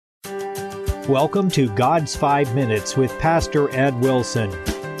welcome to God's 5 Minutes with Pastor Ed Wilson.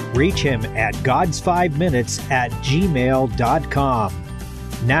 Reach him at gods5minutes@gmail.com.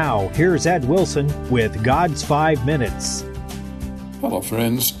 Now, here's Ed Wilson with God's 5 Minutes. Hello,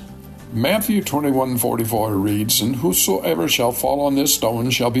 friends. Matthew 21:44 reads, "And whosoever shall fall on this stone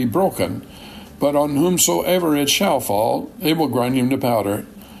shall be broken, but on whomsoever it shall fall, it will grind him to powder."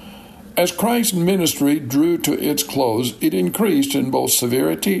 As Christ's ministry drew to its close, it increased in both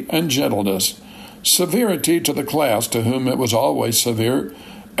severity and gentleness. Severity to the class to whom it was always severe,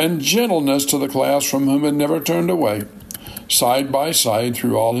 and gentleness to the class from whom it never turned away. Side by side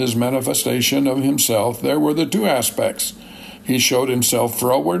through all his manifestation of himself, there were the two aspects. He showed himself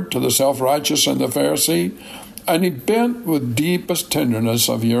froward to the self-righteous and the Pharisee, and he bent with deepest tenderness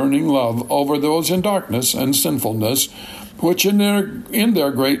of yearning love over those in darkness and sinfulness, which in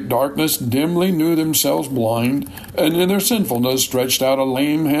their great darkness dimly knew themselves blind, and in their sinfulness stretched out a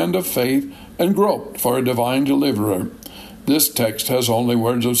lame hand of faith and groped for a divine deliverer. This text has only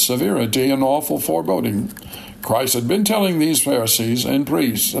words of severity and awful foreboding. Christ had been telling these Pharisees and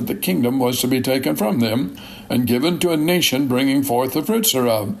priests that the kingdom was to be taken from them and given to a nation bringing forth the fruits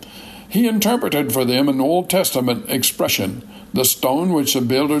thereof. He interpreted for them an Old Testament expression. The stone which the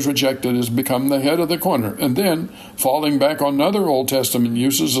builders rejected has become the head of the corner. And then, falling back on other Old Testament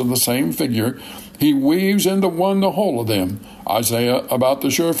uses of the same figure, he weaves into one the whole of them. Isaiah about the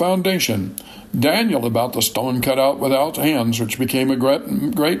sure foundation. Daniel about the stone cut out without hands, which became a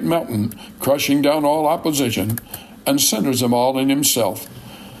great mountain, crushing down all opposition, and centers them all in himself.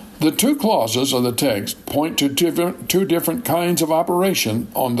 The two clauses of the text point to two different kinds of operation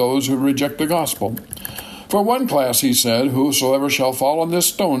on those who reject the gospel. For one class, he said, "Whosoever shall fall on this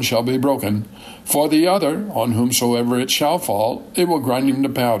stone shall be broken. For the other, on whomsoever it shall fall, it will grind him to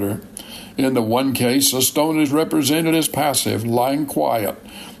powder." In the one case, the stone is represented as passive, lying quiet.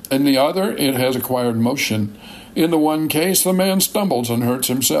 In the other, it has acquired motion. In the one case, the man stumbles and hurts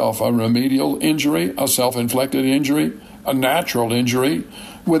himself, a remedial injury, a self-inflicted injury, a natural injury,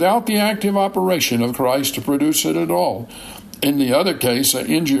 without the active operation of Christ to produce it at all. In the other case, the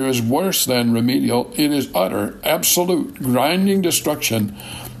injury is worse than remedial. It is utter, absolute, grinding destruction,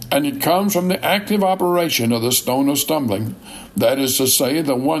 and it comes from the active operation of the stone of stumbling. That is to say,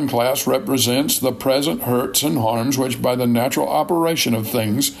 the one class represents the present hurts and harms which by the natural operation of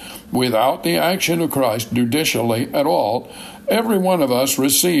things, without the action of Christ judicially at all, every one of us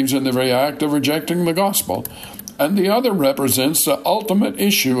receives in the very act of rejecting the gospel. And the other represents the ultimate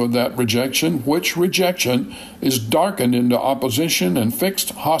issue of that rejection, which rejection is darkened into opposition and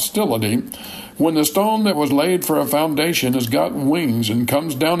fixed hostility when the stone that was laid for a foundation has got wings and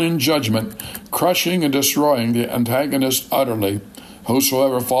comes down in judgment, crushing and destroying the antagonist utterly.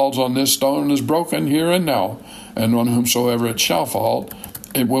 Whosoever falls on this stone is broken here and now, and on whomsoever it shall fall,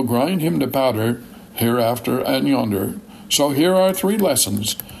 it will grind him to powder hereafter and yonder. So here are three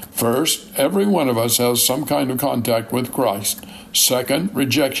lessons. First, every one of us has some kind of contact with Christ. Second,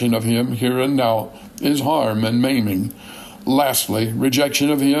 rejection of him here and now is harm and maiming. Lastly, rejection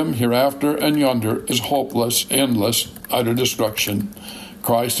of him hereafter and yonder is hopeless, endless, utter destruction.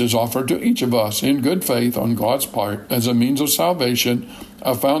 Christ is offered to each of us in good faith on God's part as a means of salvation,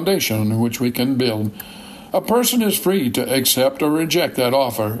 a foundation on which we can build. A person is free to accept or reject that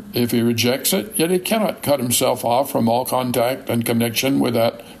offer. If he rejects it, yet he cannot cut himself off from all contact and connection with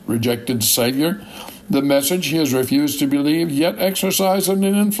that rejected Savior. The message he has refused to believe, yet exercises an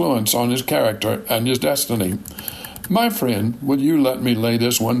influence on his character and his destiny. My friend, will you let me lay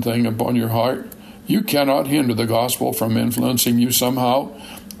this one thing upon your heart? You cannot hinder the gospel from influencing you somehow.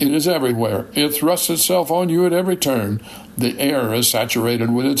 It is everywhere. It thrusts itself on you at every turn. The air is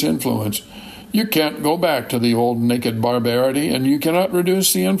saturated with its influence. You can't go back to the old naked barbarity, and you cannot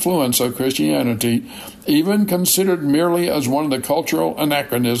reduce the influence of Christianity, even considered merely as one of the cultural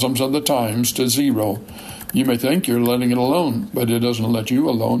anachronisms of the times, to zero. You may think you're letting it alone, but it doesn't let you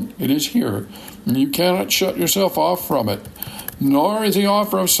alone. It is here, and you cannot shut yourself off from it. Nor is the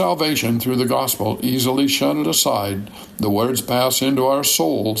offer of salvation through the gospel easily shunted aside. The words pass into our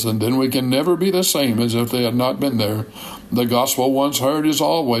souls, and then we can never be the same as if they had not been there. The gospel once heard is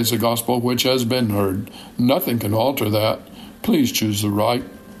always the gospel which has been heard. Nothing can alter that. Please choose the right.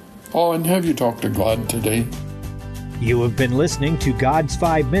 Oh, and have you talked to God today? You have been listening to God's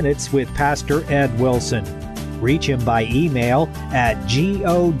 5 Minutes with Pastor Ed Wilson. Reach him by email at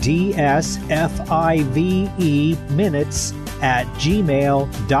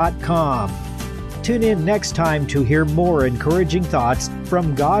godsfiveminutes@gmail.com. Tune in next time to hear more encouraging thoughts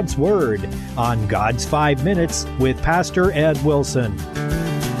from God's Word on God's 5 Minutes with Pastor Ed Wilson.